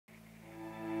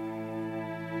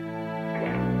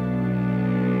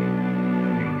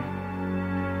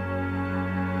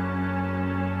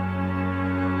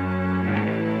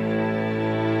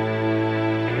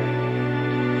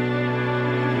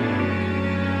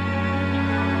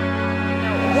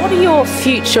What are your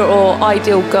future or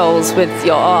ideal goals with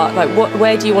your art? Like,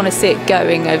 where do you want to see it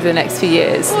going over the next few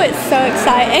years? Oh, it's so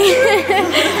exciting.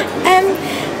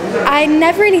 I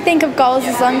never really think of goals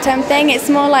as a long-term thing. It's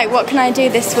more like, what can I do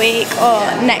this week or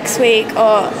next week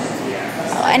or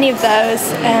any of those.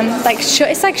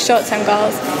 It's like short-term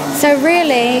goals. So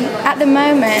really, at the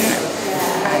moment,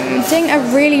 I'm doing a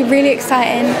really, really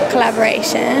exciting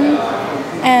collaboration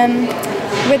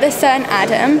with a certain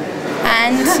Adam,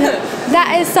 and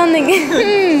that is something.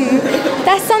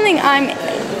 That's something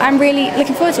I'm really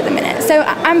looking forward to at the minute. So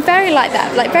I'm very like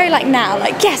that, like very like now,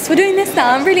 like yes, we're doing this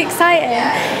now. I'm really excited.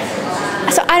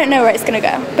 So I don't know where it's going to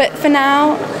go, but for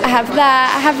now I have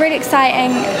that. I have really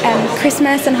exciting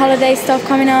Christmas and holiday stuff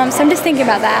coming up, so I'm just thinking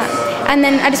about that. And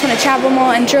then I just want to travel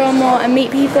more and draw more and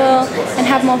meet people and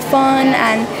have more fun.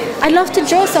 And I'd love to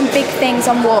draw some big things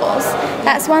on walls.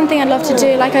 That's one thing I'd love to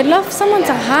do. Like, I'd love someone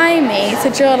to hire me to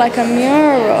draw like a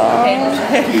mural.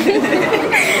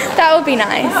 That would be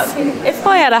nice. If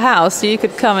I had a house, you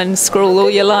could come and scroll all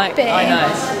you like. I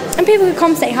know. And people could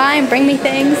come say hi and bring me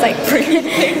things, like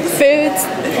foods.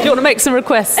 Do you want to make some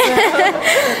requests?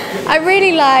 I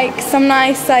really like some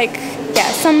nice,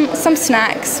 some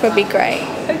snacks would be great.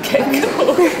 Okay,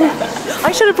 cool.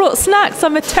 I should have brought snacks.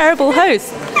 I'm a terrible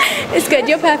host. It's good,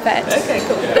 you're perfect. Okay,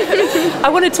 cool. I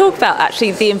want to talk about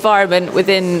actually the environment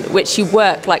within which you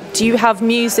work. Like, do you have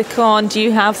music on? Do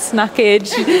you have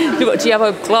snackage? Do you have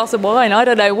a glass of wine? I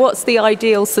don't know. What's the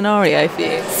ideal scenario for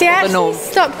you? See, I actually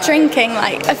stopped drinking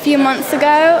like a few months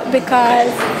ago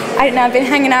because, I don't know, I've been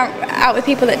hanging out with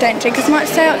people that don't drink as much,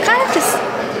 so kind of just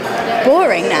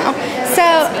boring now. So,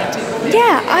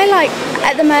 yeah, I like,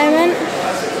 at the moment,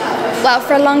 well,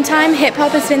 for a long time,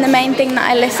 hip-hop has been the main thing that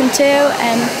I listen to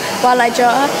while I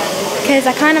draw, because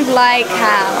I kind of like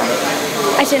how,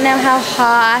 I don't know, how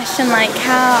harsh and like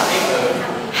how,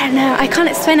 I don't know, I can't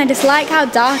explain, I just like how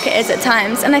dark it is at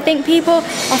times, and I think people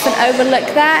often overlook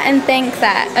that and think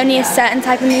that only a certain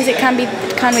type of music can be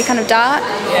kind of dark,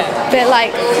 but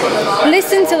like,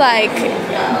 listen to like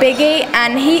Biggie,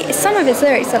 and some of his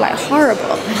lyrics are like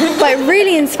horrible, but it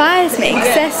really inspires me,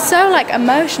 because they're so like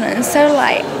emotional and so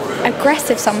like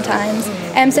aggressive sometimes.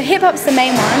 So hip-hop's the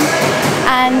main one,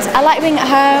 and I like being at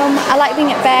home, I like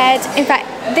being at bed. In fact,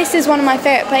 this is one of my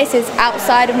favourite places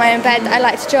outside of my own bed that I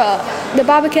like to draw. The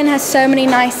Barbican has so many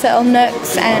nice little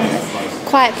nooks and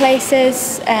quiet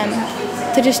places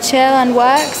to just chill and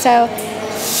work, so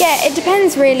yeah, it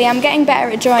depends really. I'm getting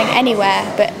better at drawing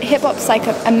anywhere, but hip-hop's like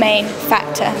a main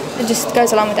factor. It just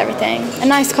goes along with everything. A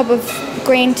nice cup of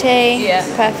green tea,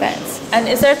 perfect. And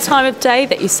is there a time of day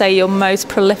that you say you're most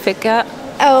prolific at?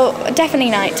 Oh, definitely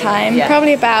night time.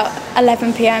 Probably about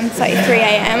 11 p.m. to like 3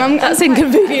 a.m. That's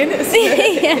inconvenient.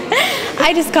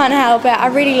 I just can't help it. I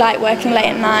really like working late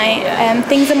at night.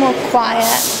 Things are more quiet,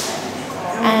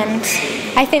 and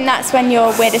I think that's when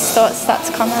your weirdest thoughts start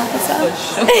to come out as well.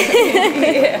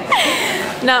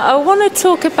 Now, I want to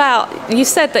talk about, you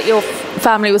said that your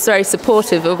family was very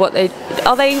supportive of what are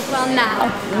they? Well,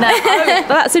 now. No. Oh, well,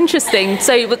 that's interesting.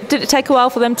 So did it take a while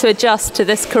for them to adjust to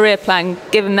this career plan,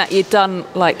 given that you'd done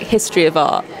like history of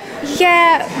art?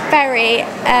 Yeah, very.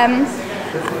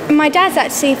 My dad's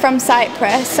actually from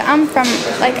Cyprus. I'm from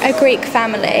like a Greek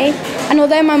family, and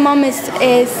although my mum is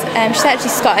she's actually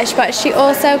Scottish, but she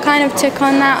also kind of took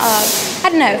on that of, I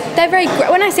don't know, they're very,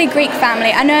 when I say Greek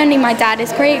family, I know only my dad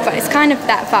is Greek, but it's kind of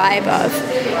that vibe of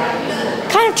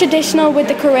kind of traditional with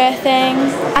the career thing.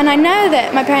 And I know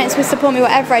that my parents would support me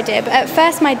whatever I did, but at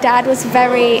first my dad was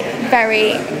very,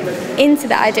 very into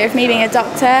the idea of me being a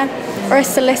doctor or a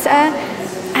solicitor,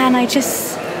 and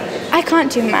I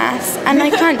can't do maths and I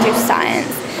can't do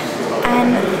science,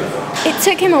 and it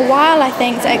took him a while, I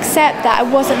think, to accept that I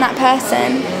wasn't that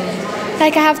person.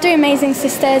 Like, I have three amazing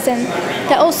sisters and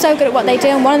they're all so good at what they do,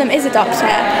 and one of them is a doctor,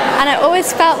 and I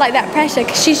always felt like that pressure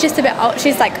because she's just a bit old,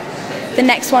 she's like the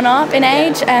next one up in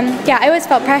age. I always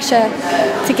felt pressure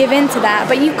to give in to that,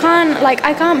 but you can't, like,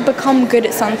 I can't become good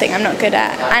at something I'm not good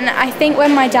at. And I think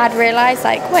when my dad realised,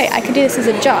 like, wait, I can do this as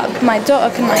a job, my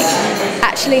daughter can like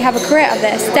actually have a career out of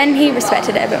this, then he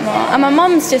respected it a bit more. And my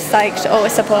mum's just like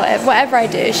always supportive. Whatever I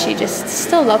do, she just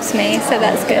still loves me, so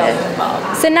that's good.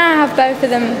 So now I have both of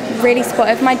them really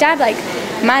supportive. My dad like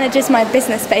manages my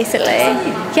business basically.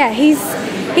 Yeah,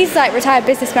 he's like retired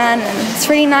businessman, and it's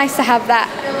really nice to have that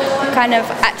kind of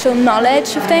actual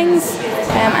knowledge of things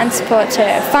and support too,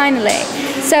 finally.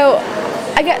 So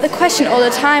I get the question all the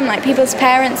time, like, people's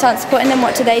parents aren't supporting them,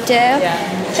 what do they do?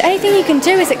 The only thing you can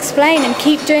do is explain and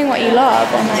keep doing what you love.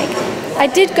 And like, I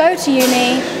did go to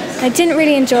uni, I didn't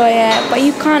really enjoy it, but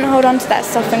you can't hold on to that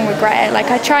stuff and regret it. Like,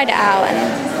 I tried it out,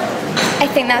 and I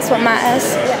think that's what matters.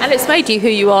 And it's made you who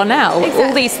you are now. Exactly.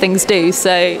 All these things do,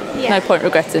 so no point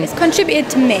regretting. It's contributed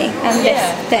to me and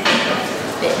this thing.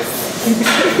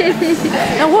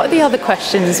 Now, what are the other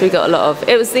questions we got a lot of?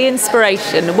 It was the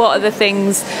inspiration. What are the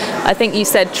things? I think you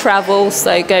said travel,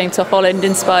 so going to Holland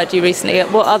inspired you recently.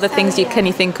 What other things can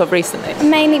you think of recently?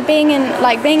 Mainly being in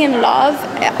love,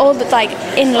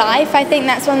 in life. I think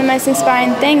that's one of the most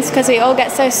inspiring things, because we all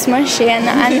get so smushy,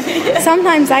 and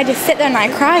sometimes I just sit there and I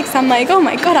cry because I'm like, oh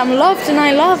my god, I'm loved and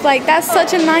I love. Like, that's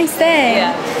such a nice thing.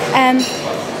 Yeah.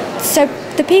 So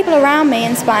the people around me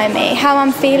inspire me, how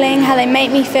I'm feeling, how they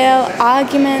make me feel,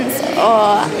 arguments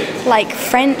or like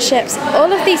friendships.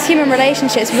 All of these human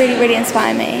relationships really, really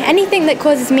inspire me. Anything that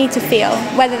causes me to feel,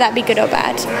 whether that be good or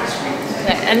bad.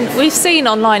 And we've seen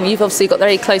online, you've obviously got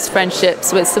very close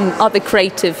friendships with some other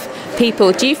creative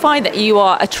people. Do you find that you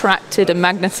are attracted and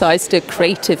magnetised to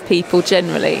creative people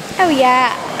generally? Oh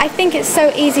yeah, I think it's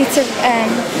so easy to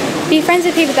be friends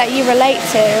with people that you relate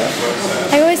to.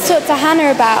 I always talk to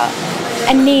Hannah about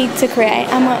a need to create,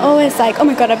 and we're always like, oh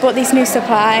my god, I bought these new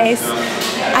supplies.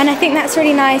 And I think that's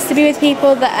really nice, to be with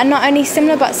people that are not only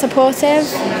similar but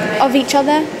supportive of each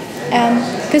other.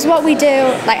 Because what we do,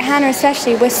 like Hannah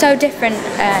especially, we're so different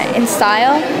in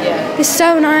style. It's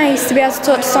so nice to be able to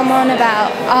talk to someone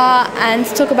about art and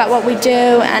to talk about what we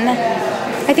do, and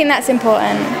I think that's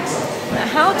important.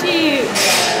 How do you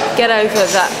get over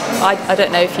that? I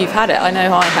don't know if you've had it, I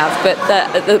know I have, but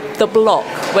the block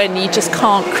when you just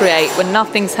can't create, when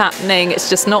nothing's happening, it's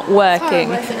just not working.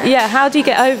 Yeah, how do you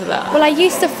get over that? Well, I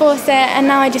used to force it, and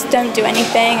now I just don't do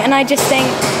anything, and I just think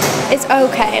it's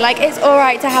okay. Like, it's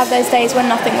alright to have those days when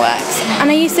nothing works. And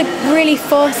I used to really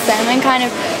force them and kind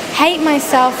of hate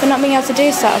myself for not being able to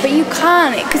do so, but you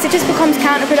can't, because it just becomes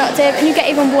counterproductive and you get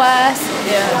even worse.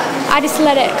 I just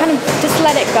let it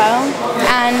go,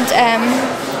 and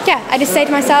I just say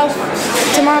to myself,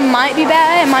 tomorrow might be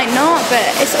better, it might not, but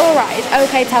it's alright. It's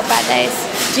okay to have bad days.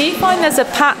 Do you find there's a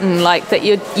pattern, like that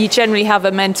you generally have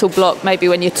a mental block maybe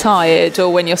when you're tired or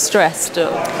when you're stressed? Or?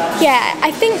 Yeah,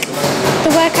 I think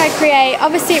the work I create,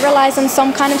 obviously it relies on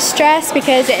some kind of stress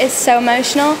because it is so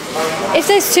emotional. If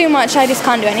there's too much, I just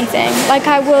can't do anything. Like,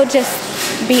 I will just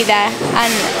be there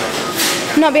and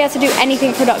not be able to do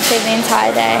anything productive the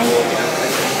entire day.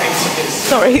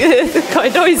 Sorry,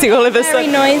 quite noisy all of a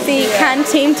sudden. Very noisy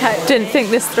canteen type. Didn't think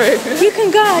this through. You can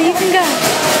go, you can go.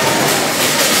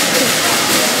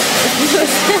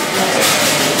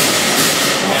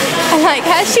 I like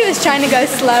how she was trying to go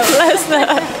slow. Bless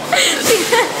her.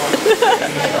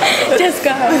 Just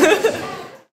go.